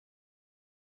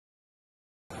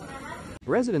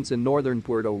Residents in northern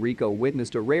Puerto Rico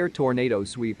witnessed a rare tornado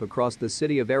sweep across the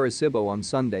city of Arecibo on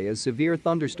Sunday as severe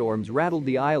thunderstorms rattled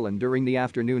the island during the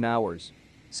afternoon hours.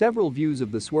 Several views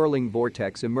of the swirling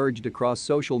vortex emerged across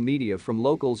social media from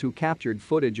locals who captured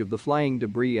footage of the flying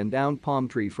debris and downed palm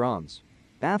tree fronds.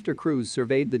 After crews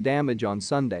surveyed the damage on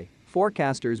Sunday,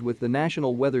 forecasters with the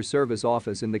National Weather Service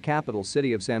office in the capital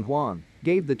city of San Juan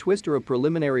gave the twister a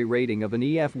preliminary rating of an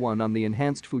EF1 on the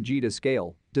enhanced Fujita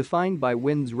scale, defined by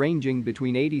winds ranging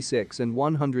between 86 and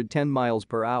 110 miles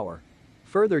per hour.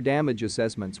 Further damage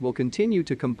assessments will continue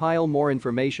to compile more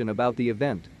information about the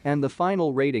event, and the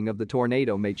final rating of the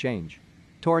tornado may change.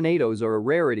 Tornadoes are a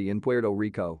rarity in Puerto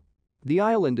Rico. The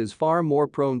island is far more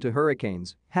prone to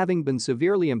hurricanes, having been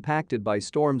severely impacted by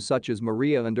storms such as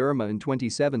Maria and Irma in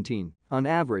 2017. On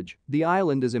average, the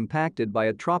island is impacted by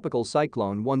a tropical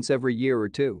cyclone once every year or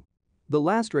two. The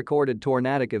last recorded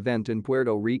tornadic event in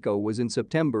Puerto Rico was in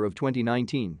September of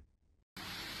 2019,